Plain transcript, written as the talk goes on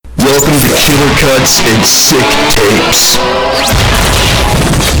killer cuts and sick tapes.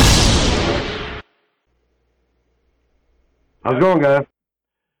 How's it going, guys?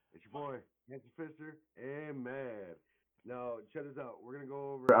 It's your boy, Nancy Pfister, and Mad. Now, check this out. We're going to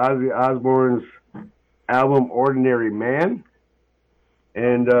go over Ozzy Osbourne's album, Ordinary Man.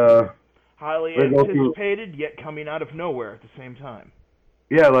 And, highly we're gonna go through- anticipated, yet coming out of nowhere at the same time.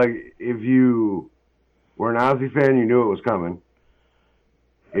 yeah, like, if you were an Ozzy fan, you knew it was coming.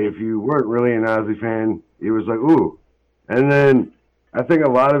 If you weren't really an Ozzy fan, it was like, ooh. And then, I think a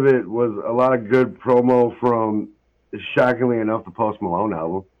lot of it was a lot of good promo from, shockingly enough, the Post Malone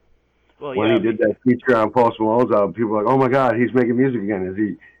album. Well, When yeah, he did that feature on Post Malone's album, people were like, "Oh my God, he's making music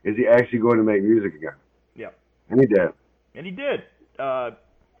again. Is he actually going to make music again?" yeah, And he did. and he did,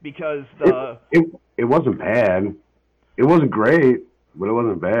 because It wasn't bad. It wasn't great, but it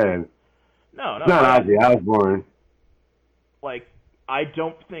wasn't bad. no, It's not Ozzy Osbourne. like, I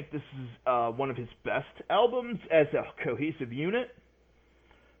don't think this is one of his best albums as a cohesive unit,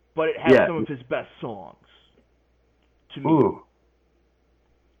 but it has Yeah. some of his best songs. To me, Ooh,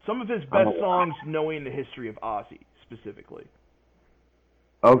 some of his best songs, knowing the history of Ozzy specifically.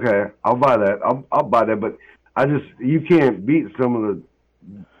 okay, I'll buy that. I'll buy that, but you can't beat some of the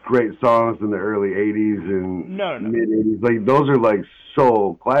great songs in the early '80s and No. mid '80s. Like those are like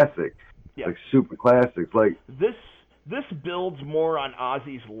so classic, Yeah. like super classics. Like This builds more on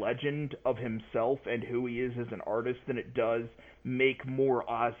Ozzy's legend of himself and who he is as an artist than it does make more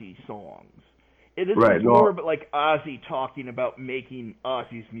Ozzy songs. It is Right, no. more about like Ozzy talking about making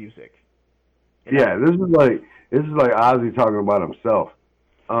Ozzy's music. You know? yeah, this is like Ozzy talking about himself.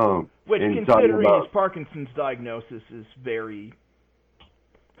 Which, and talking considering about- his Parkinson's diagnosis, is very,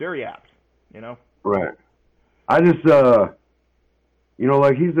 very apt. You know. Right. I just, like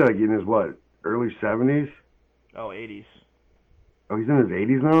he's like in his early 70s? Oh, 80s. Oh, he's in his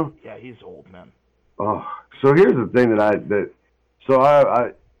 80s now? Yeah, he's old, man. Oh, so here's the thing I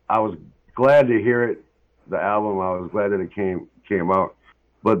was glad to hear it, the album. I was glad that it came out.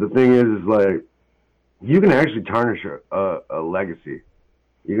 But the thing is like, you can actually tarnish a legacy.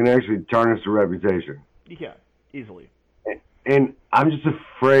 You can actually tarnish a reputation. You can, easily. And I'm just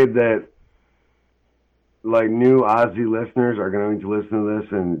afraid that, like, new Ozzy listeners are going to listen to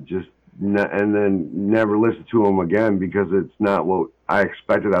this and and then never listen to him again because it's not what I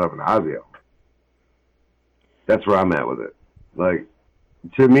expected out of an Ozzy album. That's where I'm at with it. Like,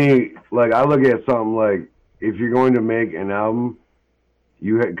 to me, like, I look at something like, if you're going to make an album,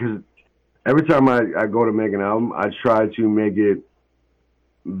 because every time I go to make an album, I try to make it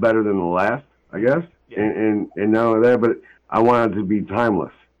better than the last, I guess. Yeah. And not only that, but I want it to be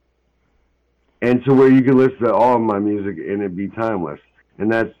timeless. And to where you can listen to all of my music and it be timeless.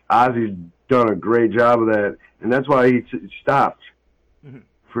 And Ozzy's done a great job of that. And that's why he stopped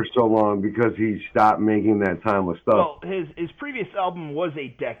for so long, because he stopped making that timeless stuff. Well, his previous album was a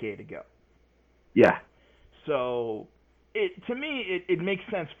decade ago. Yeah. So, to me, it makes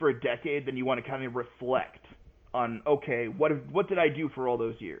sense for a decade. Then you want to kind of reflect on, okay, what did I do for all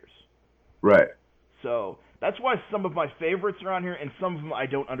those years? Right. So that's why some of my favorites are on here, and some of them I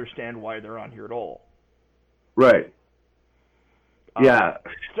don't understand why they're on here at all. Right. Yeah.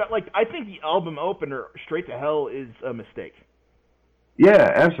 So, like, I think the album opener, Straight to Hell, is a mistake.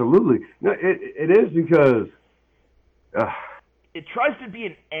 Yeah, absolutely. No, it is because it tries to be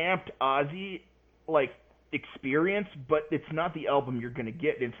an amped Ozzy like experience, but it's not the album you're going to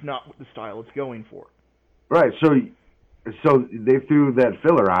get. It's not the style it's going for. Right. So they threw that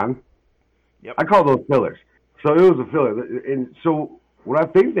filler on. Yep. I call those fillers. So it was a filler. And so what I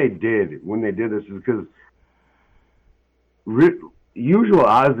think they did when they did this is because usual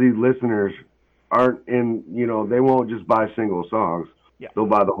Ozzy listeners aren't they won't just buy single songs. Yeah. They'll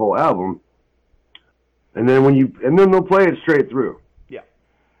buy the whole album. And then they'll play it straight through. Yeah.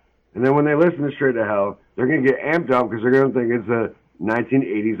 And then when they listen to Straight to Hell, they're going to get amped up because they're going to think it's a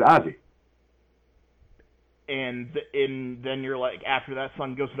 1980s Ozzy. And then you're like, after that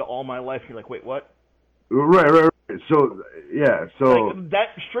song goes into All My Life, you're like, wait, what? Right. So, yeah, like, that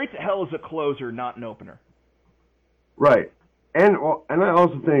Straight to Hell is a closer, not an opener. Right. And I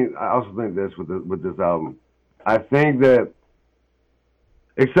also think this with this album. I think that,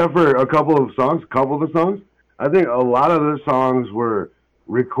 except for a couple of the songs, I think a lot of the songs were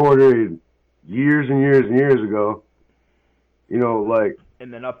recorded years and years and years ago. Like,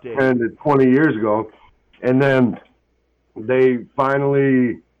 and then updated 10 to 20 years ago. And then they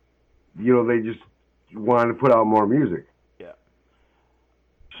finally, they just wanted to put out more music. Yeah.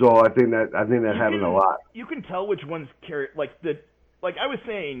 So I think that happened a lot. You can tell which ones carry, like I was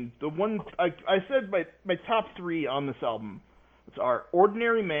saying, the one I said my top three on this album, It's our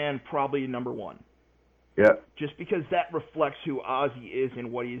Ordinary Man, probably number one. Yeah. Just because that reflects who Ozzy is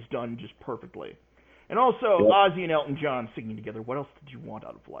and what he's done just perfectly. And also, Yep. Ozzy and Elton John singing together. What else did you want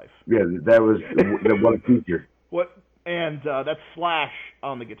out of life? Yeah, that was what a feature. What? And that's Slash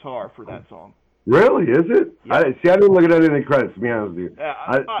on the guitar for that song. Really? Is it? Yep. I didn't look at any of the credits, to be honest with you.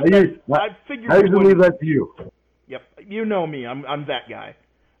 I figured I you usually wouldn't. leave that to you. Yep, you know me. I'm that guy.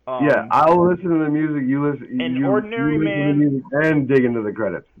 Yeah, I'll listen to the music. You listen. And you, Ordinary you listen Man. to the music and dig into the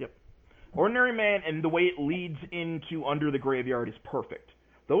credits. Yep. Ordinary Man and the way it leads into Under the Graveyard is perfect.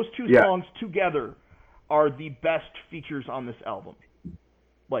 Those two songs together are the best features on this album.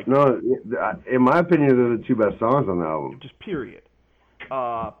 Like, no, in my opinion, they're the two best songs on the album. Just period.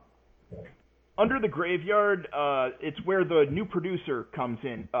 Under the Graveyard, it's where the new producer comes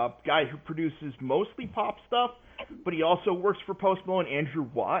in. A guy who produces mostly pop stuff, but he also works for Post Malone, Andrew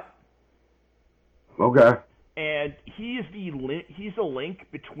Watt. Okay. And he's a link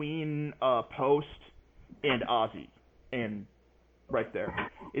between Post and Ozzy, and right there,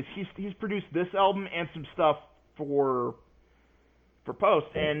 he's produced this album and some stuff for Post,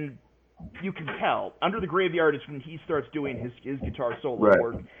 and you can tell Under the Graveyard is when he starts doing his guitar solo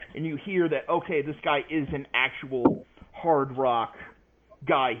work, and you hear that this guy is an actual hard rock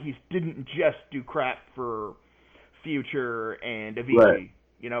guy. He didn't just do crap for Future and Avicii. Right.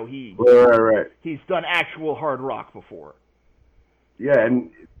 You know, he's done actual hard rock before. Yeah, and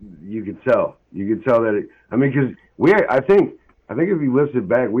you could tell. You could tell that. Because I think if you listened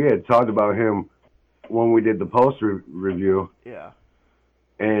back, we had talked about him when we did the Post review. Yeah.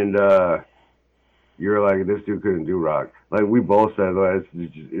 And you're like, this dude couldn't do rock. Like we both said,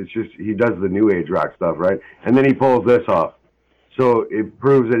 it's just he does the new age rock stuff, right? And then he pulls this off, so it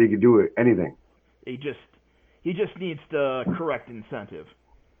proves that he could do anything. He just needs the correct incentive.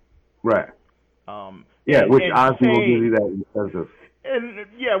 Right. Which Ozzy will give you that incentive. And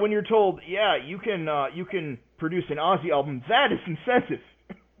when you're told, you can produce an Ozzy album, that is incentive.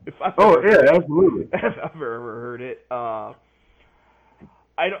 Absolutely. If I've ever heard it.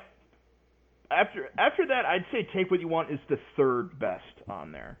 I don't. After that, I'd say Take What You Want is the third best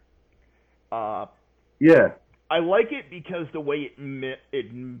on there. Yeah. I like it because the way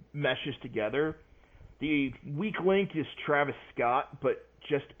it meshes together. The weak link is Travis Scott, but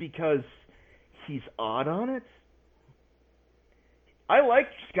just because he's odd on it. I like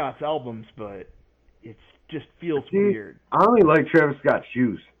Scott's albums, but it just feels weird. I only like Travis Scott's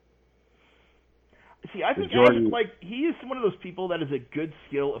shoes. See, I think he is one of those people that has a good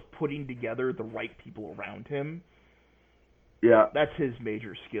skill of putting together the right people around him. Yeah. That's his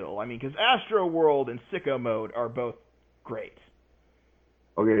major skill. Because Astro World and Sicko Mode are both great.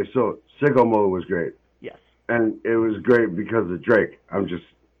 Okay, so Sicko Mode was great. Yes. And it was great because of Drake. I'm just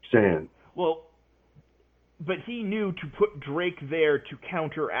saying. Well, but he knew to put Drake there to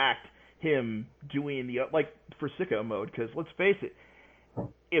counteract him doing for Sicko Mode, because let's face it,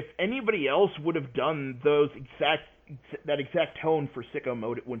 if anybody else would have done that exact tone for Sicko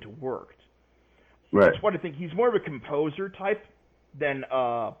Mode, it wouldn't have worked. Right. That's what I think. He's more of a composer type than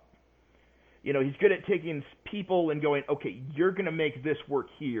he's good at taking people and going, okay, you're gonna make this work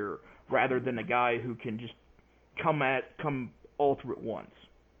here, rather than a guy who can just come all through at once.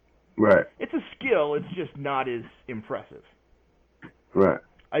 Right. It's a skill. It's just not as impressive. Right.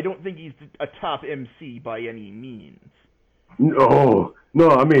 I don't think he's a top MC by any means. No.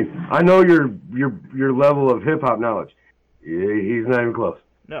 I know your level of hip hop knowledge. He's not even close.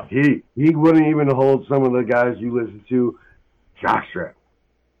 No. He wouldn't even hold some of the guys you listen to jockstrap.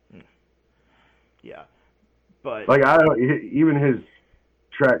 Yeah. But I don't even his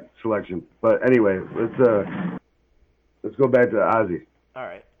track selection. But anyway, let's go back to Ozzy. All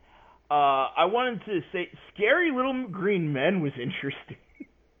right. I wanted to say Scary Little Green Men was interesting.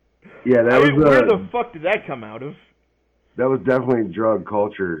 Yeah, that was where the fuck did that come out of? That was definitely drug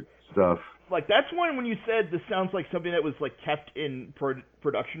culture stuff. That's one when you said this sounds like something that was kept in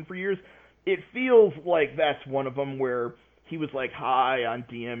production for years. It feels like that's one of them where he was high on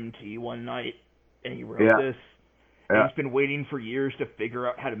DMT one night and he wrote this. And he's been waiting for years to figure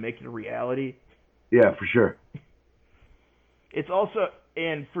out how to make it a reality. Yeah, for sure. It's also,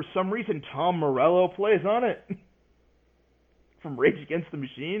 and for some reason, Tom Morello plays on it. From Rage Against the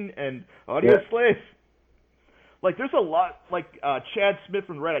Machine and Audio Slave. There's a lot, Chad Smith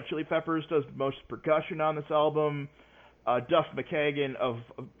from the Red Hot Chili Peppers does most percussion on this album. Duff McKagan of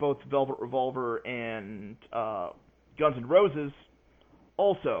both Velvet Revolver and Guns N' Roses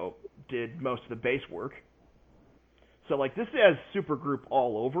also did most of the bass work. So, this has supergroup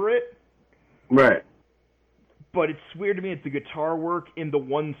all over it. Right. But it's weird to me that the guitar work in the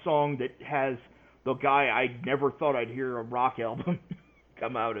one song that has the guy I never thought I'd hear a rock album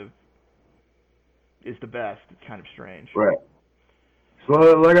come out of is the best. It's kind of strange. Right.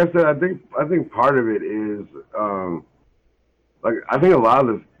 So, like I said, I think part of it is, like, I think a lot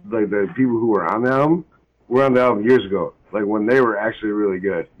of the people who were on the album were on the album years ago, like when they were actually really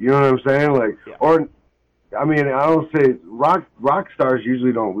good. You know what I'm saying? Like, Yeah. or, I mean, I don't say rock stars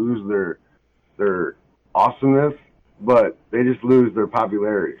usually don't lose their awesomeness, but they just lose their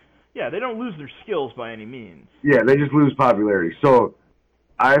popularity. Yeah, they don't lose their skills by any means. Yeah, they just lose popularity. So,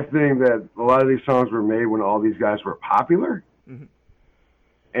 I think that a lot of these songs were made when all these guys were popular. Mm-hmm.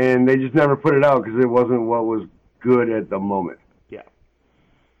 And they just never put it out because it wasn't what was good at the moment. Yeah.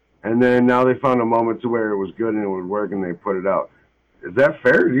 And then now they found a moment to where it was good and it would work, and they put it out. Is that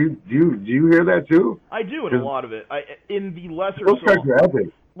fair? Do you hear that too? I do in a lot of it. In the lesser Those tracks songs, are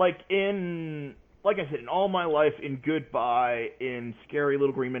epic. like I said, in All My Life, in Goodbye, in Scary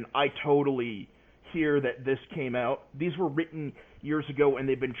Little Green Men, I totally hear that this came out. These were written years ago, and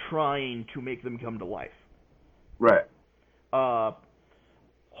they've been trying to make them come to life. Right.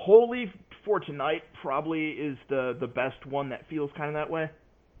 Holy for Tonight probably is the best one that feels kind of that way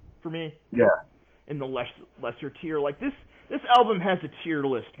for me. Yeah. In the lesser tier, like this album has a tier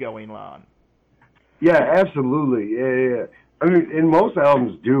list going on. Yeah, absolutely. Yeah. I mean, and most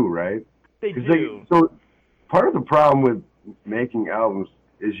albums do, right? They do. So part of the problem with making albums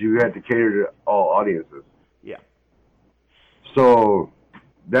is you have to cater to all audiences. Yeah. So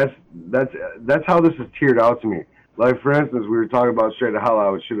that's how this is tiered out to me. Like, for instance, we were talking about Straight to Hell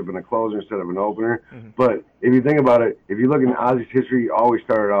Out, it should have been a closer instead of an opener. Mm-hmm. But if you think about it, if you look in Ozzy's history, he always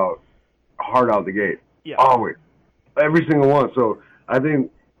started out hard out the gate. Yeah. Always. Every single one. So I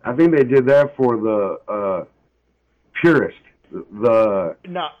think they did that for the purist.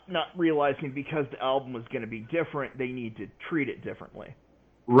 Not realizing because the album was going to be different, they need to treat it differently.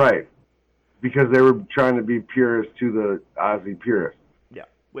 Right. Because they were trying to be purist to the Ozzy purist. Yeah.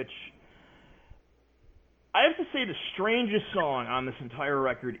 Which I have to say the strangest song on this entire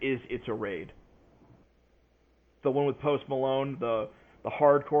record is It's a Raid. The one with Post Malone, the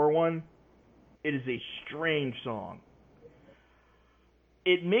hardcore one. It is a strange song.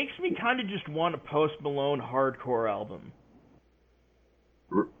 It makes me kind of just want a Post Malone hardcore album.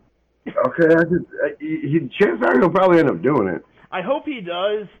 Okay, chances are he'll probably end up doing it. I hope he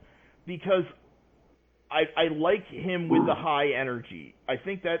does, because I like him with the high energy. I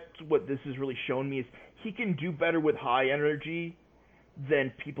think that's what this has really shown me, is he can do better with high energy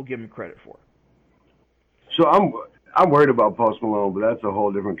than people give him credit for. So I'm worried about Post Malone, but that's a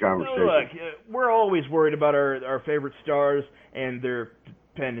whole different conversation. Look, we're always worried about our favorite stars and their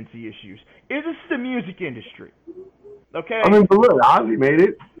dependency issues. This is the music industry, okay? I mean, but look, Ozzy made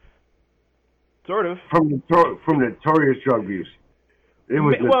it. Sort of. From notorious drug abuse. It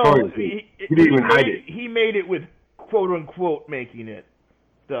was notorious. He didn't even hide it. He made it with quote-unquote making it,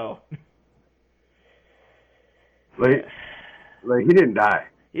 so. Like he didn't die.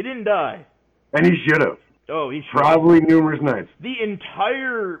 He didn't die. And he should have. Oh, he should. Probably numerous nights. The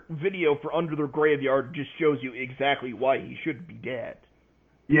entire video for Under the Graveyard just shows you exactly why he should be dead.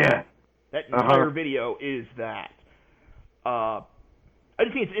 Yeah. That entire video is that. I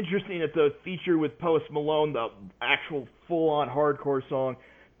just think it's interesting that the feature with Post Malone, the actual full-on hardcore song,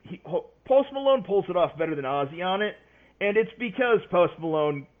 Post Malone pulls it off better than Ozzy on it, and it's because Post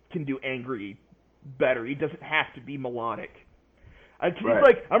Malone can do angry better. He doesn't have to be melodic. He's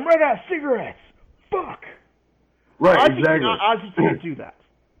like, I'm right out of cigarettes. Fuck. Right, Ozzy, exactly. Ozzy can't do that.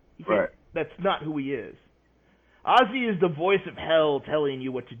 Right. That's not who he is. Ozzy is the voice of hell telling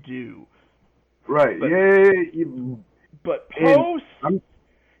you what to do. Right. But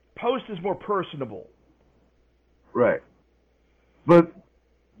Post is more personable. Right. But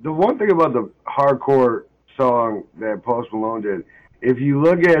the one thing about the hardcore song that Post Malone did, if you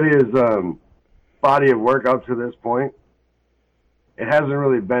look at his body of work up to this point, it hasn't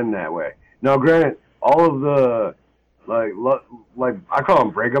really been that way. Now, granted, all of the like I call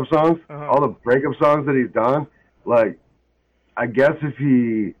them breakup songs. All the breakup songs that he's done, like, I guess if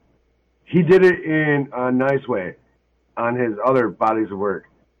he did it in a nice way on his other bodies of work,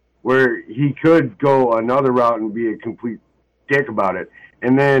 where he could go another route and be a complete dick about it,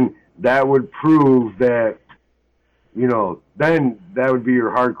 and then that would prove that, you know, then that would be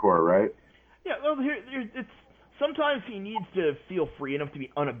your hardcore, right? Yeah, well, it's sometimes he needs to feel free enough to be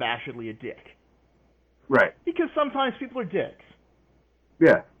unabashedly a dick. Right. Because sometimes people are dicks.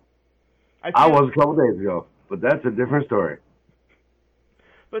 Yeah. I was a couple days ago, but that's a different story.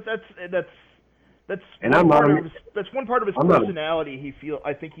 But that's and that's one part of his personality.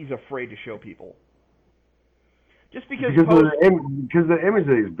 I think he's afraid to show people. Just because the image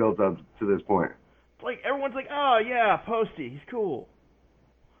that he's built up to this point. like everyone's like, oh yeah, Posty, he's cool.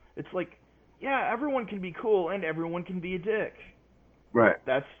 It's like, yeah, everyone can be cool and everyone can be a dick. Right.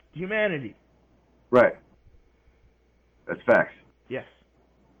 That's humanity. Right. That's facts. Yes.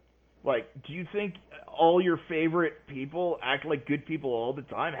 Like, do you think all your favorite people act like good people all the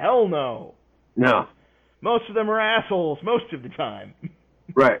time? Hell no. No. Most of them are assholes most of the time.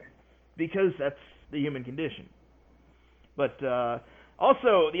 Right. Because that's the human condition. But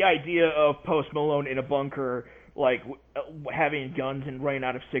also the idea of Post Malone in a bunker, like having guns and running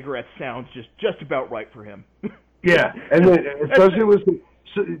out of cigarettes, sounds just about right for him. Yeah, and then especially with.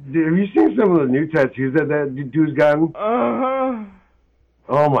 So, have you seen some of the new tattoos that dude's gotten?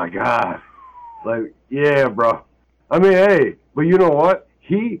 Oh my god! Like, yeah, bro. I mean, hey, but you know what?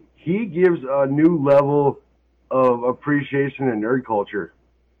 He gives a new level of appreciation in nerd culture.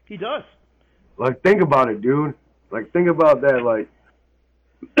 He does. Like, think about it, dude. Like, think about that. Like,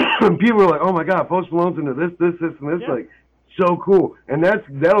 people are like, "Oh my god, Post Malone's into this, and this." Yeah. Like, so cool, and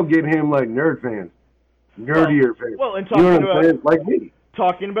that'll get him like nerd fans, nerdier fans. Well, and you know talking what I'm about saying? Like me.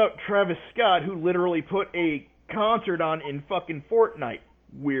 Talking about Travis Scott, who literally put a concert on in fucking Fortnite.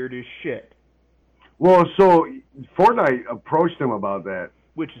 Weird as shit. Well, so Fortnite approached him about that.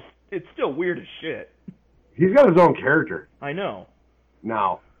 Which is, it's still weird as shit. He's got his own character I know.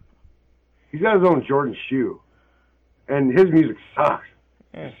 now. He's got his own Jordan shoe, and his music sucks.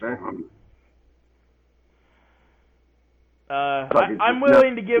 Yeah. Just saying. I'm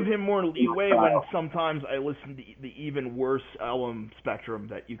willing to give him more leeway when sometimes I listen to the even worse album spectrum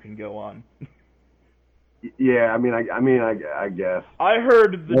that you can go on. Yeah, I mean, I guess. I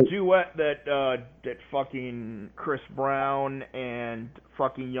heard the duet that fucking Chris Brown and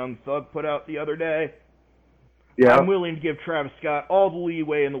fucking Young Thug put out the other day. Yeah. I'm willing to give Travis Scott all the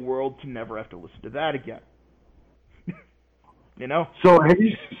leeway in the world to never have to listen to that again. You know? So have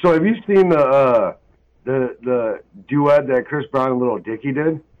you seen the duet that Chris Brown and Little Dicky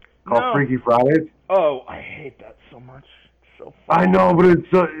did called No. Freaky Fridays? Oh, I hate that so much. So I know, but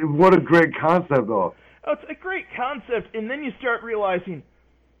what a great concept though. Oh, it's a great concept, and then you start realizing,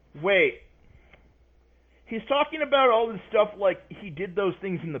 wait, he's talking about all this stuff like he did those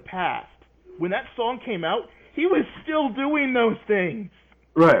things in the past. When that song came out, he was still doing those things.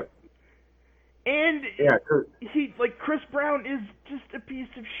 Right. And Yeah. Chris Brown is just a piece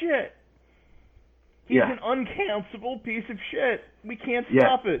of shit. He's Yeah. an uncancelable piece of shit. We can't Yeah.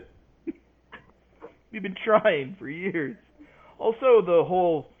 stop it. We've been trying for years. Also, the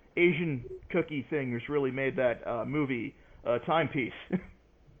whole Asian cookie thing has really made that movie a timepiece.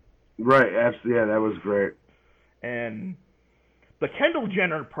 Right. Absolutely. Yeah, that was great. And the Kendall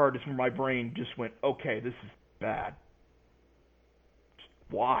Jenner part is where my brain just went, okay, this is bad.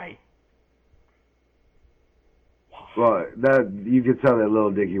 Why? Well, that you could tell that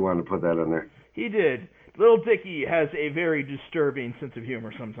Little Dicky wanted to put that in there. He did. Little Dicky has a very disturbing sense of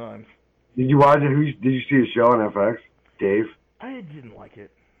humor sometimes. Did you watch it? Did you see his show on FX, Dave? I didn't like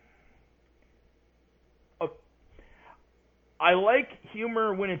it. I like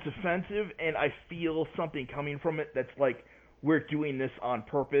humor when it's offensive, and I feel something coming from it that's like, we're doing this on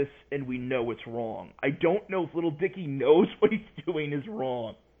purpose, and we know it's wrong. I don't know if Little Dicky knows what he's doing is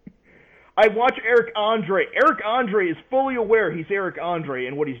wrong. I watch Eric Andre. Eric Andre is fully aware he's Eric Andre,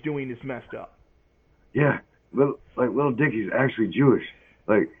 and what he's doing is messed up. Yeah, Little Dicky's actually Jewish.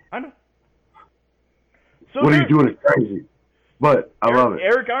 Like, I know. So what he's doing is crazy, but I love it.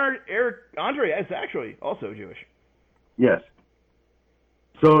 Eric Andre is actually also Jewish. Yes.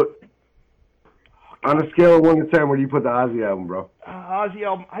 So, on a scale of 1 to 10, where do you put the Ozzy album, bro? Ozzy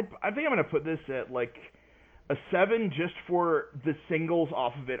album, I think I'm going to put this at like a 7 just for the singles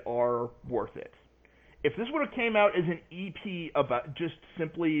off of it are worth it. If this would have came out as an EP about just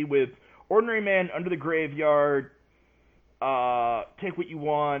simply with Ordinary Man, Under the Graveyard, Take What You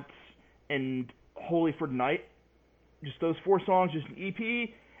Want, and Holy for Night, just those 4 songs, just an EP,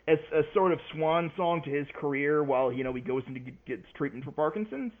 as a sort of swan song to his career while, he goes into gets treatment for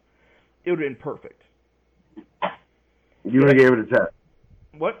Parkinson's, it would have been perfect. You would have gave it a 10.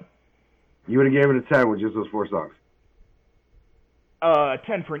 What? You would have gave it a 10 with just those 4 songs.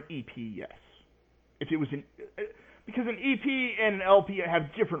 10 for an EP, yes. If it was because an EP and an LP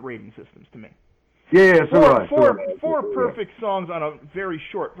have different rating systems to me. Yeah, so Four perfect songs on a very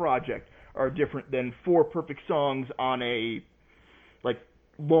short project are different than 4 perfect songs on a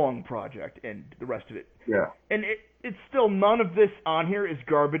long project and the rest of it. Yeah. And it's still, none of this on here is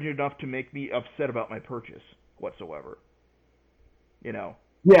garbage enough to make me upset about my purchase whatsoever. Yeah,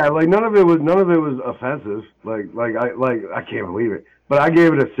 none of it was offensive. I can't believe it. But I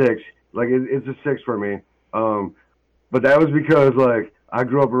gave it a 6. It's a 6 for me. But that was because I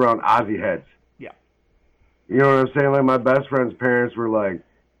grew up around Ozzy heads. Yeah. You know what I'm saying? Like, my best friend's parents were like,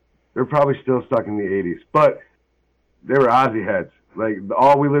 they're probably still stuck in the 80s, but they were Ozzy heads. Like,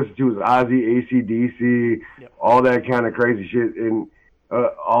 all we listened to was Ozzy, AC/DC, Yep. all that kind of crazy shit, and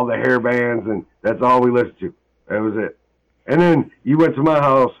all the hair bands, and that's all we listened to. That was it. And then you went to my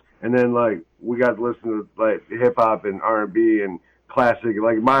house, and then, like, we got to listen to, like, hip-hop and R&B and classic.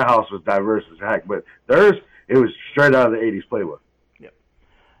 Like, my house was diverse as heck, but theirs, it was straight out of the 80s playlist. Yep.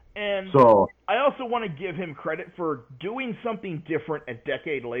 And So I also want to give him credit for doing something different a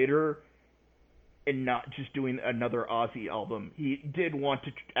decade later and not just doing another Ozzy album. He did want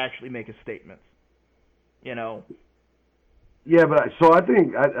to actually make a statement. You know? yeah, but so I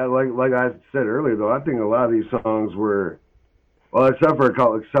think, like I said earlier, though, I think a lot of these songs were, well, except for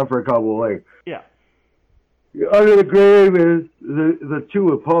a couple, like, Yeah. Under the Grave is the two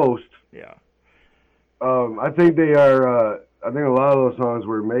with Post. Yeah. I think they are. I think a lot of those songs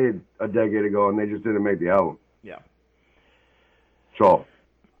were made a decade ago, and they just didn't make the album. Yeah. So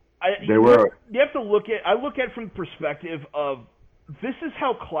they were. You have to look at. I look at it from the perspective of this is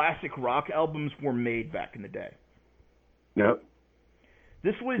how classic rock albums were made back in the day. Yep.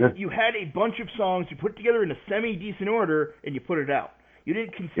 This was Yeah. you had a bunch of songs you put together in a semi-decent order and you put it out. You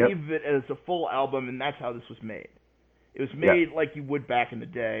didn't conceive of it as a full album, and that's how this was made. It was made like you would back in the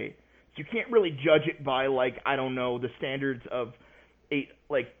day. So you can't really judge it by, like, I don't know, the standards of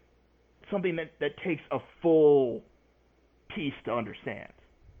something that takes a full piece to understand.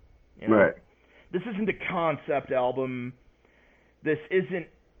 You know? Right. This isn't a concept album. This is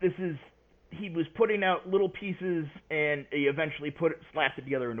he was putting out little pieces and he eventually slapped it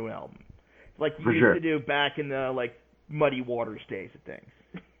together into an album. Like you For used sure. to do back in the Muddy Waters days of things.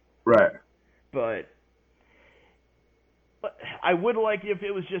 Right. But I would like it if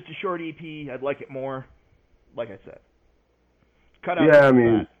it was just a short EP. I'd like it more. Like I said. Cut out. Yeah, I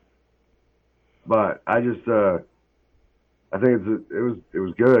mean, but I just I think it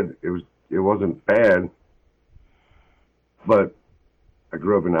was good. It wasn't bad. But I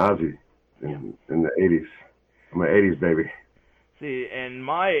grew up in Ozzy in the 80s. I'm an 80s baby. See, and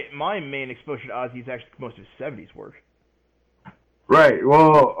my main exposure to Ozzy is actually most of his 70s work. Right.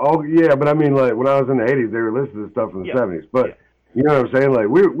 Well, oh yeah, but I mean, like, when I was in the 80s, they were listening to stuff from the 70s. But you know what I'm saying? Like,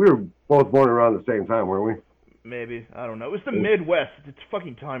 we were both born around the same time, weren't we? Maybe. I don't know. It was the Midwest. It's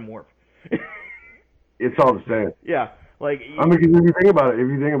fucking time warp. It's all the same. Yeah. Like, I mean, 'cause if you think about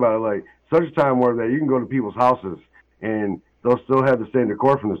it, like, such a time warp that you can go to people's houses and they'll still have the same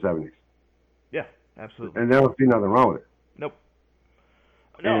decor from the 70s. yeah, absolutely. And they don't see nothing wrong with it. Nope.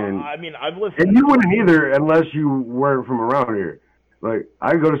 No, And- I mean, I've listened. And you wouldn't either unless you weren't from around here. Like,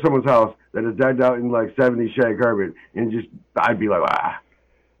 I go to someone's house that is decked out in, like, 70s shag carpet, and I'd be like, ah.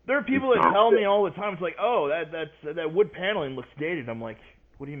 There are people that tell me all the time, it's like, oh, that wood paneling looks dated. I'm like,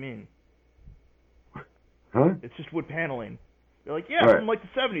 what do you mean? Huh? It's just wood paneling. They're like, yeah, Right. from like the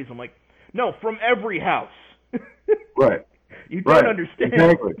 70s. I'm like, no, from every house. Right. You don't Right. understand.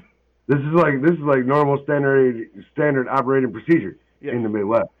 Exactly. This is like normal standard operating procedure Yes. in the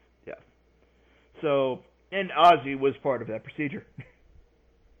Midwest. Yeah. So, and Ozzy was part of that procedure.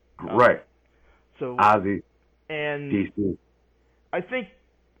 Right. So, Ozzy, and DC. I think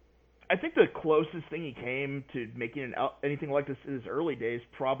the closest thing he came to making anything like this in his early days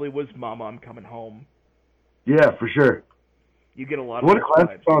probably was "Mama, I'm Coming Home." Yeah, for sure. You get a lot What of a those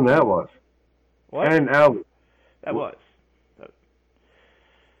classic vibes. song that was. What? And Elvis. That was.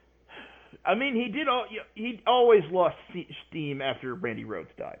 I mean, he always lost steam after Randy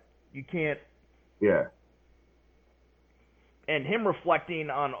Rhoads died. You can't. Yeah. And him reflecting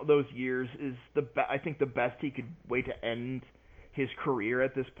on those years is I think the best he could wait to end his career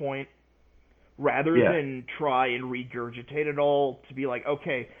at this point, rather Yeah. than try and regurgitate it all to be like,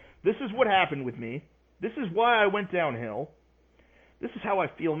 okay, this is what happened with me. This is why I went downhill. This is how I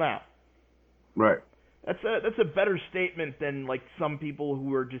feel now. Right. That's a better statement than like some people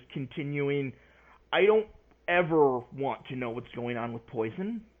who are just continuing. I don't ever want to know what's going on with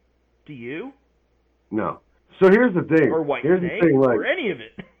Poison. Do you? No. So here's the thing. Or White here's Snake? the thing, like, or any of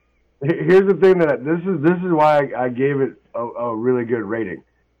it? here's the thing that this is why I gave it a really good rating,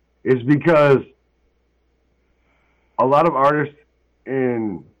 is because a lot of artists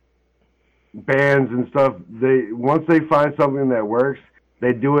and bands and stuff, once they find something that works,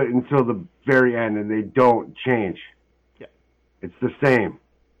 they do it until the very end and they don't change. Yeah. It's the same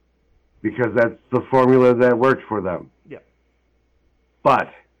because that's the formula that worked for them. Yeah. But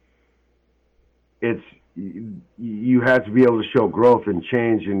you have to be able to show growth and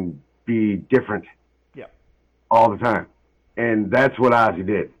change and be different. Yeah. All the time. And that's what Ozzy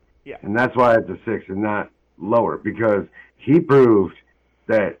did. Yeah. And that's why it's a 6 and not lower, because he proved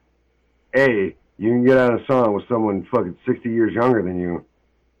that, A, You can get on a song with someone fucking 60 years younger than you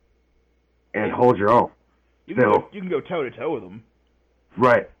and hold your own. You Still. can go toe to toe with them.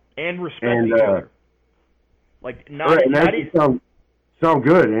 Right. And respect each other. Like right, and that sound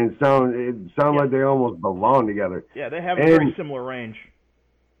good, and it sound yeah. like they almost belong together. Yeah, they have a very similar range.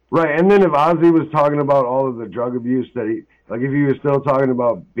 Right, and then if Ozzy was talking about all of the drug abuse that if he was still talking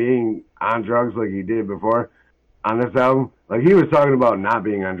about being on drugs like he did before on this album, like he was talking about not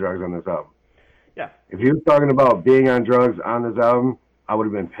being on drugs on this album. Yeah. If he was talking about being on drugs on this album, I would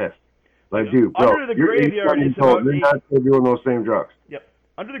have been pissed. Like, dude, bro, Under the Graveyard is about you're not still doing those same drugs. Yep.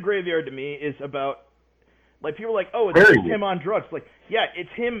 Under the Graveyard to me is about, like, people are like, oh, it's just him on drugs. Like, yeah, it's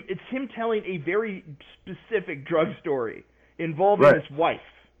him telling a very specific drug story involving his wife.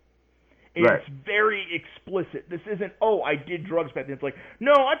 And it's very explicit. This isn't, oh, I did drugs back then. It's like,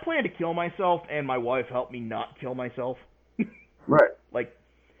 no, I plan to kill myself, and my wife helped me not kill myself. Right. Like,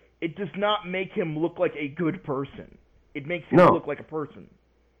 it does not make him look like a good person. It makes him look like a person.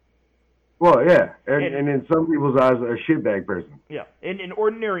 Well, yeah, and in some people's eyes, a shitbag person. Yeah, and an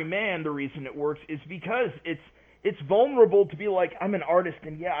ordinary man, the reason it works is because it's vulnerable to be like, I'm an artist,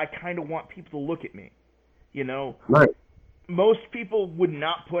 and yeah, I kind of want people to look at me, you know? Right. Most people would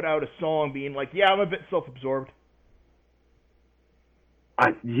not put out a song being like, yeah, I'm a bit self-absorbed.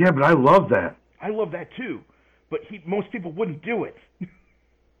 Yeah, but I love that. I love that too, but most people wouldn't do it.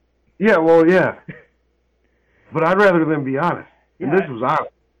 Yeah, well, yeah. But I'd rather them be honest. And this was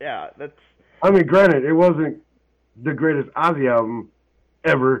honest. Yeah, that's... I mean, granted, it wasn't the greatest Ozzy album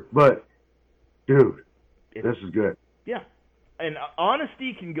ever, but, dude, this is good. Yeah, and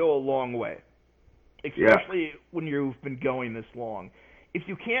honesty can go a long way, especially when you've been going this long. If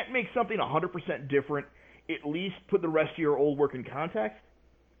you can't make something 100% different, at least put the rest of your old work in context.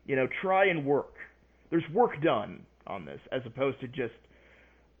 You know, try and work. There's work done on this, as opposed to just...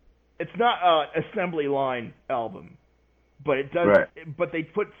 It's not an assembly line album. But it does. Right. But they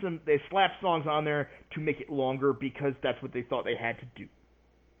slap songs on there to make it longer because that's what they thought they had to do.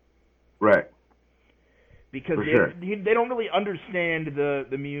 Right. Because they don't really understand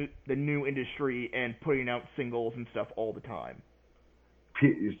the new industry and putting out singles and stuff all the time.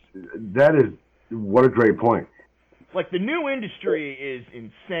 That is what a great point. Like, the new industry is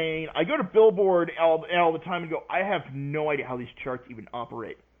insane. I go to Billboard all the time and go, I have no idea how these charts even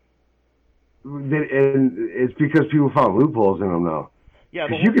operate. And it's because people found loopholes in them now. Yeah,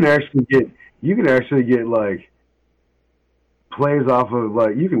 because you can actually get like plays off of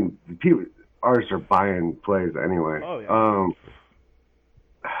artists are buying plays anyway. Oh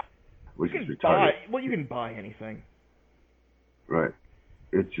yeah. Which is retarded. You can buy anything. Right.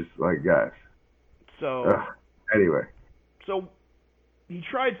 It's just like, guys. So anyway. So he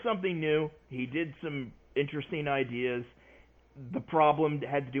tried something new. He did some interesting ideas. The problem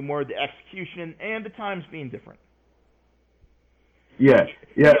had to do more with the execution and the times being different. Yeah.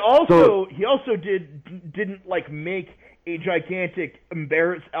 He also didn't like make a gigantic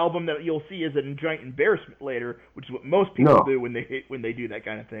album that you'll see as a giant embarrassment later, which is what most people do when they do that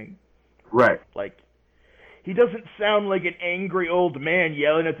kind of thing. Right. Like, he doesn't sound like an angry old man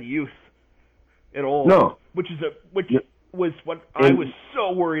yelling at the youth at all. No. Which was what I was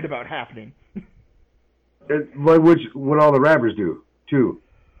so worried about happening. What all the rappers do too.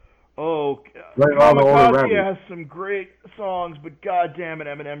 Oh, like all the older rappers has some great songs, but goddamn it,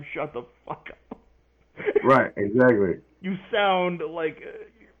 Eminem, shut the fuck up. Right, exactly. You sound like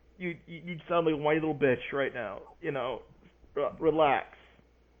you sound like a whiny little bitch right now. You know, relax.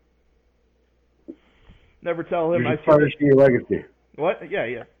 Never tell him. You're just tarnishing your legacy. What?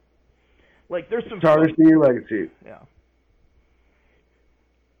 Yeah. Like, there's some tarnishing your legacy. Yeah.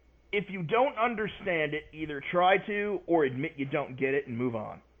 If you don't understand it, either try to or admit you don't get it and move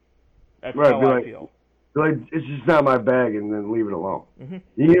on. That's how I feel. Like, it's just not my bag, and then leave it alone. Mm-hmm.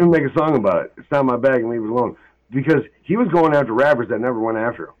 You can even make a song about it. It's not my bag, and leave it alone. Because he was going after rappers that never went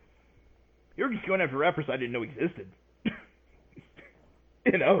after him. You're just going after rappers I didn't know existed.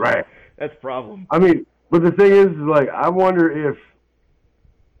 You know? Right. That's the problem. I mean, but the thing is, like, I wonder if...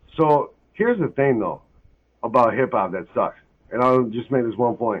 So, here's the thing, though, about hip-hop that sucks. And I'll just make this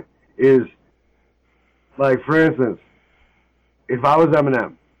one point. Is, like, for instance, if I was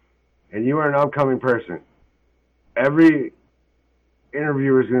Eminem and you were an upcoming person, every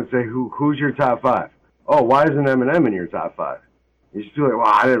interviewer is going to say, who's your top five? Oh, why isn't Eminem in your top five? You just feel like,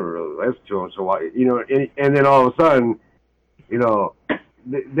 well, I never really listened to him, so why? You know, and then all of a sudden, you know,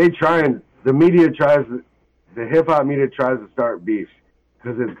 they try and, the hip hop media tries to start beefs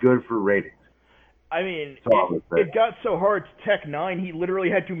because it's good for ratings. I mean, it got so hard to Tech Nine, he literally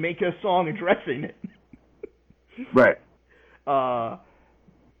had to make a song addressing it. Right.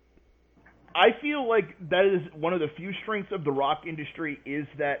 I feel like that is one of the few strengths of the rock industry is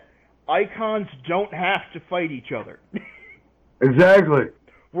that icons don't have to fight each other. Exactly.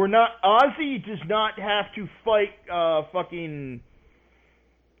 Ozzy does not have to fight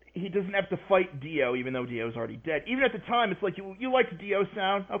he doesn't have to fight Dio, even though Dio's already dead. Even at the time, it's like, you liked Dio's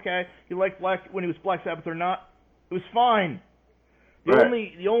sound, okay. You liked when he was Black Sabbath or not, it was fine.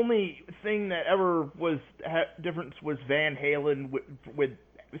 The only thing that ever was difference was Van Halen with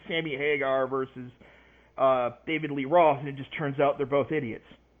Sammy Hagar versus David Lee Roth, and it just turns out they're both idiots.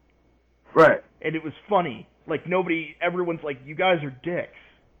 Right. And it was funny. Like, everyone's like, you guys are dicks.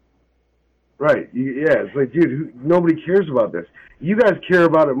 Right. Yeah, it's like, dude, nobody cares about this. You guys care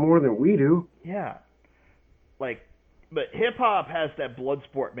about it more than we do. Yeah. Like, but hip-hop has that blood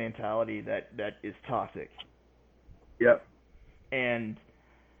sport mentality that is toxic. Yep. And,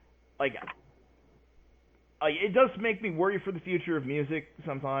 like, it does make me worry for the future of music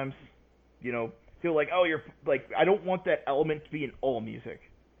sometimes. You know, feel like, I don't want that element to be in all music.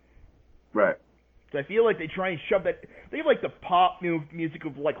 Right. So I feel like they try and shove that. They have like the pop music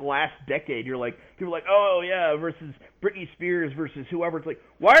of like last decade. You're like, people are like, oh yeah, versus Britney Spears versus whoever. It's like,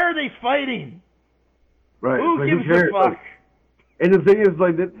 why are they fighting? Right. Who gives a fuck? And the thing is,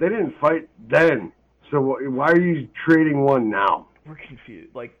 like, they didn't fight then. So why are you trading one now? We're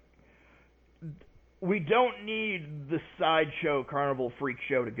confused. Like, we don't need the sideshow carnival freak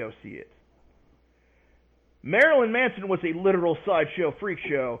show to go see it. Marilyn Manson was a literal sideshow freak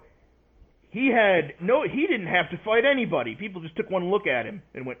show. He didn't have to fight anybody. People just took one look at him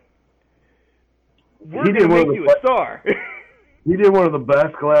and went, we're going to make you a star. He did one of the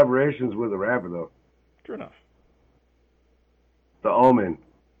best collaborations with a rapper, though. True enough. The Omen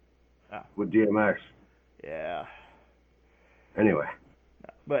with DMX. Yeah. Anyway.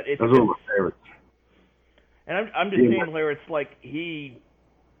 But it's those are my favorites. And I'm just saying, Larry, it's like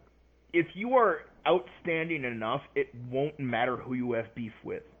if you are outstanding enough, it won't matter who you have beef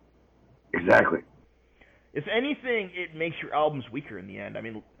with. Exactly. If anything, it makes your albums weaker in the end. I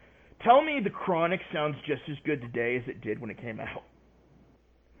mean, tell me The Chronic sounds just as good today as it did when it came out.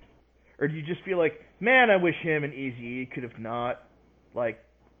 Or do you just feel like, man, I wish him and Eazy-E could have not, like,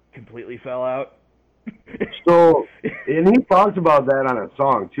 completely fell out? So, and he talked about that on a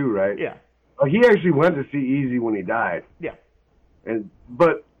song too, right? Yeah. He actually went to see Eazy when he died. Yeah.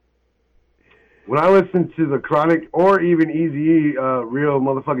 But when I listen to The Chronic or even Eazy-E, Real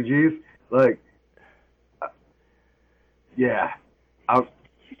Motherfucking G's, like, yeah,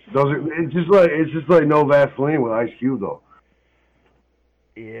 it's just like No Vaseline with Ice Cube though.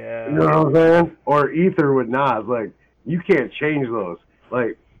 Yeah. You know what I'm saying? Or Ether with Nas. Like, you can't change those.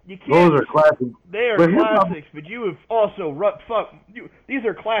 Like, you can't, those are classic. They are classics, but you have also these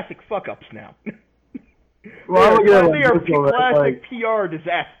are classic fuck ups now. Well, they are classic PR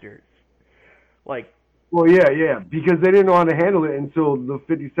disasters. Like. Well, yeah, because they didn't know how to handle it until the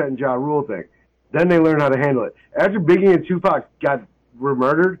 50 Cent Ja Rule thing. Then they learned how to handle it. After Biggie and Tupac were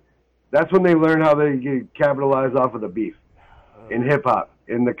murdered, that's when they learned how they get capitalized off of the beef in hip hop,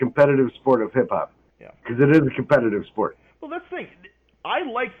 in the competitive sport of hip hop. Yeah. Because it is a competitive sport. Well, that's the thing. I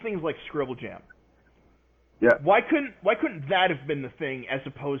like things like Scribble Jam. Yeah. Why couldn't that have been the thing as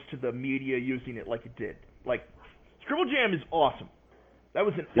opposed to the media using it like it did? Like, Scribble Jam is awesome. That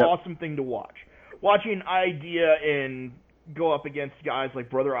was an awesome thing to watch. Watching Idea and go up against guys like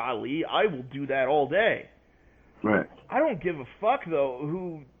Brother Ali, I will do that all day. Right. I don't give a fuck though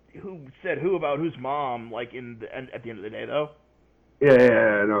who said who about whose mom. Like at the end of the day though.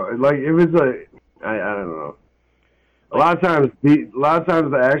 Yeah, no. Like it was like I don't know. A lot of times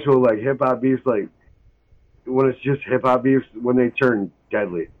the actual like hip hop beefs, like when it's just hip hop beefs, when they turn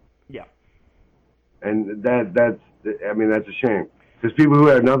deadly. Yeah. And that's a shame because people who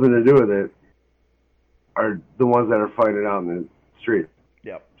had nothing to do with it are the ones that are fighting it out in the street.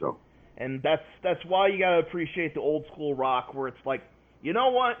 Yep. So. And that's why you gotta appreciate the old school rock, where it's like, you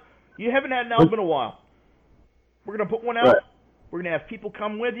know what, you haven't had an album in a while. We're gonna put one out. Right. We're gonna have people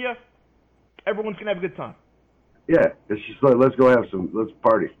come with you. Everyone's gonna have a good time. Yeah, it's just like let's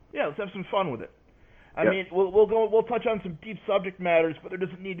party. Yeah, let's have some fun with it. I mean, we'll touch on some deep subject matters, but there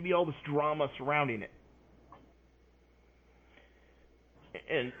doesn't need to be all this drama surrounding it.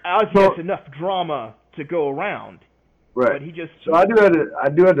 And Ozzy has enough drama to go around. Right. But he just. So I do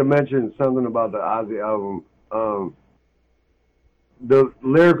have to mention something about the Ozzy album. The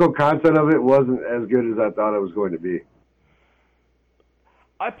lyrical content of it wasn't as good as I thought it was going to be.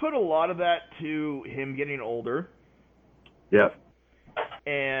 I put a lot of that to him getting older. Yeah.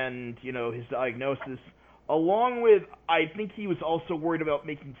 And, his diagnosis, along with, I think he was also worried about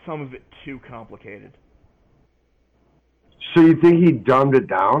making some of it too complicated. So you think he dumbed it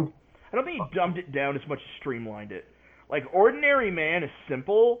down? I don't think he dumbed it down as much as streamlined it. Like, Ordinary Man is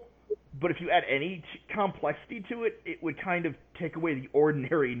simple, but if you add any complexity to it, it would kind of take away the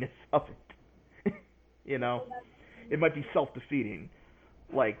ordinariness of it. You know? It might be self-defeating.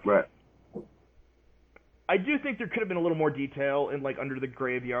 Like, Right. I do think there could have been a little more detail in, like, Under the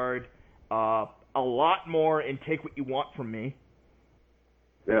Graveyard. A lot more in Take What You Want From Me.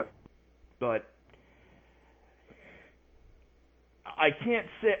 Yeah. But I can't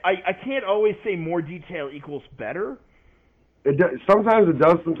say I can't always say more detail equals better. Sometimes it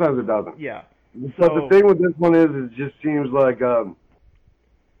does, sometimes it doesn't. Yeah. But the thing with this one is, it just seems like I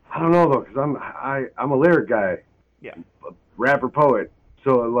don't know though, because I'm a lyric guy. Yeah. A rapper poet,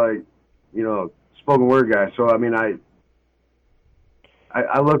 so like, you know, spoken word guy. So I mean, I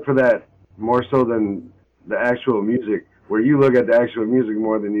look for that more so than the actual music, where you look at the actual music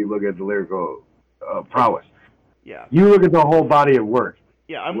more than you look at the lyrical prowess. Yeah. You look at the whole body of work.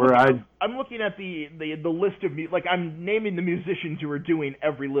 Yeah, I'm looking at the list of like, I'm naming the musicians who are doing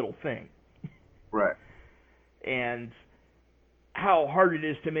every little thing. Right. And how hard it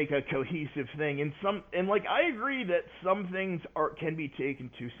is to make a cohesive thing, and like, I agree that some things can be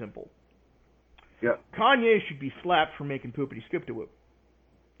taken too simple. Yeah. Kanye should be slapped for making Poopity Scoop to Whoop.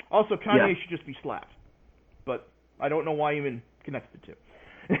 Also, Kanye should just be slapped, but I don't know why he even connected the two.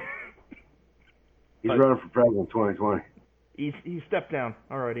 He's running for president 2020. He stepped down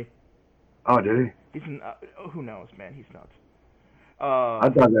already. Oh, did he? Who knows, man? He's nuts. I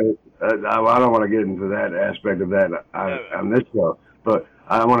thought that. I don't want to get into that aspect of that on this show, but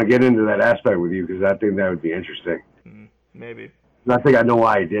I want to get into that aspect with you because I think that would be interesting. Maybe. I think I know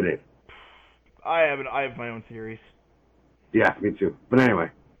why he did it. I have my own theories. Yeah, me too. But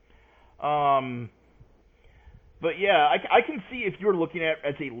anyway. But yeah, I can see if you're looking at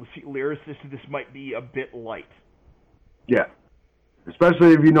it as a lyricist, this might be a bit light. Yeah.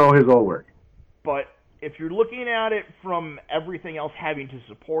 Especially if you know his old work. But if you're looking at it from everything else having to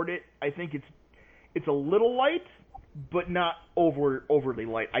support it, I think it's a little light, but not overly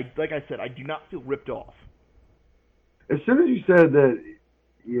light. Like I said, I do not feel ripped off. As soon as you said that,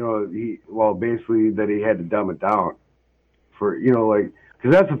 you know, basically that he had to dumb it down for, you know, like,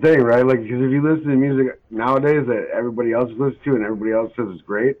 because that's the thing, right? Like, because if you listen to music nowadays that everybody else listens to and everybody else says it's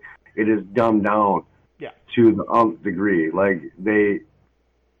great, it is dumbed down to the nth degree. Like,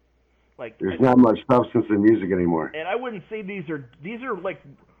 there's not much substance in music anymore. And I wouldn't say these are like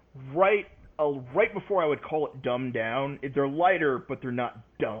right before I would call it dumbed down. They're lighter, but they're not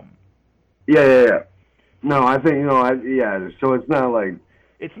dumb. Yeah. No, I think, you know, so it's not like...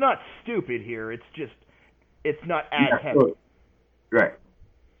 It's not stupid here. It's just, it's not as heavy. Right.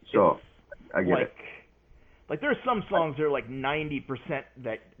 So, I get it. Like, there's some songs that are like 90%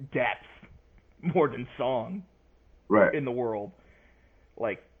 that depth more than song. Right. In the world.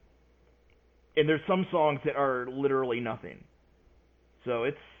 Like, and there's some songs that are literally nothing. So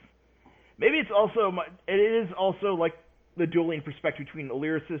it is also like the dueling perspective between a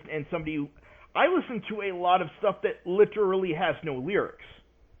lyricist and somebody who, I listen to a lot of stuff that literally has no lyrics.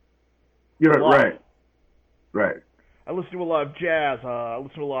 You're right. Right. I listen to a lot of jazz. I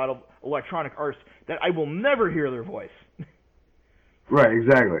listen to a lot of electronic artists that I will never hear their voice. Right,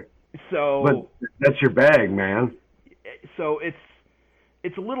 exactly. So, but that's your bag, man. So it's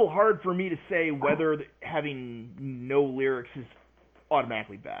a little hard for me to say whether having no lyrics is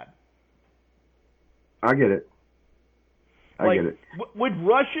automatically bad. I get it. I get it. Would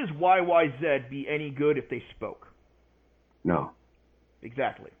Rush's YYZ be any good if they spoke? No.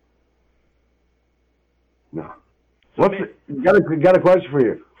 Exactly. No. Got a question for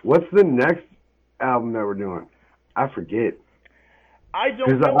you. What's the next album that we're doing? I forget. I don't know.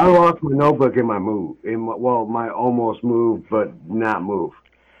 Because I lost my notebook in my move. My almost move, but not move.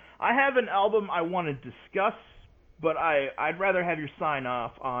 I have an album I want to discuss, but I'd rather have your sign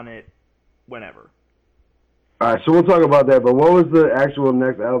off on it whenever. All right, so we'll talk about that. But what was the actual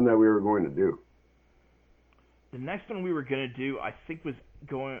next album that we were going to do? The next one we were going to do, I think, was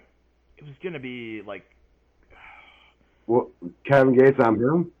going to be like... Well, Kevin Gates, I'm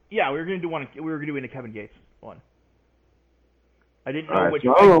him? Yeah, we were going to do one. We were going to do a Kevin Gates one. I didn't know which.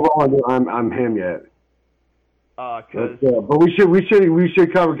 So I don't know what I want to do. I'm him yet. But we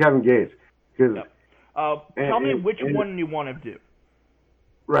should cover Kevin Gates. Tell me which one you want to do.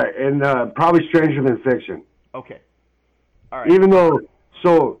 Right, and probably Stranger Than Fiction. Okay. All right. Even though,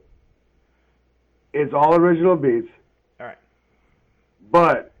 so it's all original beats. All right.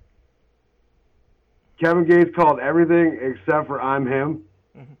 But Kevin Gates called everything except for I'm Him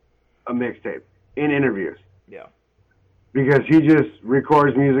a mixtape in interviews. Yeah. Because he just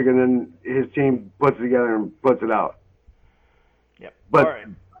records music and then his team puts it together and puts it out. Yep. But all right.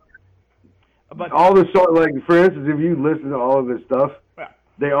 But all the sort, like for instance, if you listen to all of his stuff, yeah.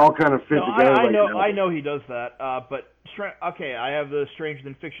 they all kind of fit No, together. I know he does that. But okay, I have the Stranger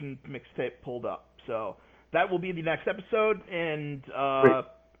Than Fiction mixtape pulled up, so that will be the next episode. And I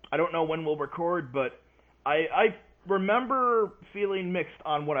don't know when we'll record, but I remember feeling mixed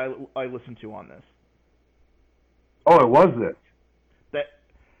on what I listened to on this. Oh, it was this.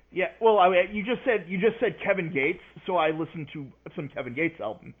 Yeah. Well, I mean, you just said Kevin Gates, so I listened to some Kevin Gates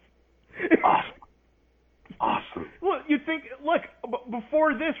albums. Awesome. Well, you think, look,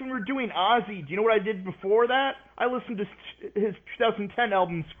 before this, when we were doing Ozzy, do you know what I did before that? I listened to his 2010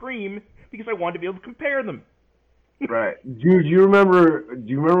 album, Scream, because I wanted to be able to compare them. Right. Do you remember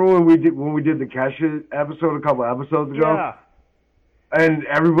when we did the Kesha episode a couple episodes ago? Yeah. And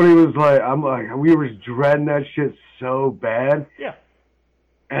everybody was like, we were dreading that shit so bad. Yeah.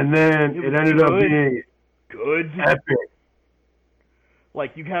 And then it ended up being good. Epic.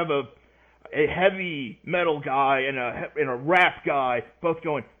 Like, you have a heavy metal guy and a rap guy both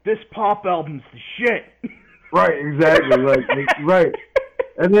going, this pop album's the shit. Right, exactly. Right.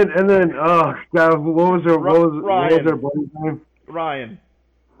 And then oh God, what was their buddy's name?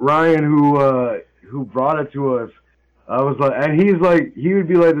 Ryan, who brought it to us. I was like, and he would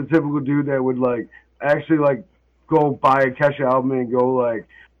be like the typical dude that would like actually like go buy a Kesha album and go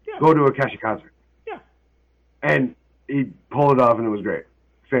to a Kesha concert. Yeah. And he pulled it off, and it was great,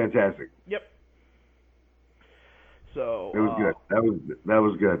 fantastic. Yep. So it was good. That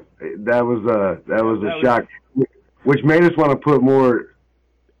was good. That was a shock, which made us want to put more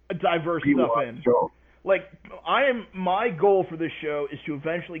diverse stuff in. Like, my goal for this show is to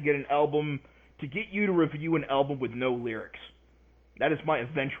eventually get an album, to get you to review an album with no lyrics. That is my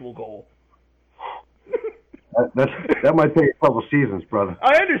eventual goal. That might take a couple seasons, brother.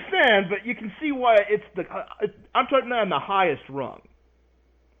 I understand, but you can see why it's I'm talking on the highest rung.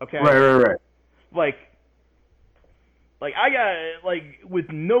 Okay. Right. Like I got with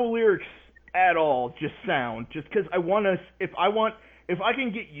no lyrics at all, just sound, just because I want to. If I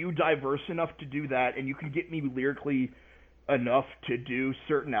can get you diverse enough to do that, and you can get me lyrically enough to do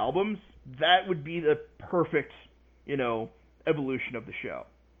certain albums, that would be the perfect, evolution of the show.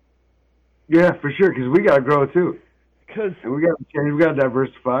 Yeah, for sure, because we got to grow too. And we got to change. We got to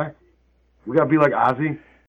diversify. We got to be like Ozzy.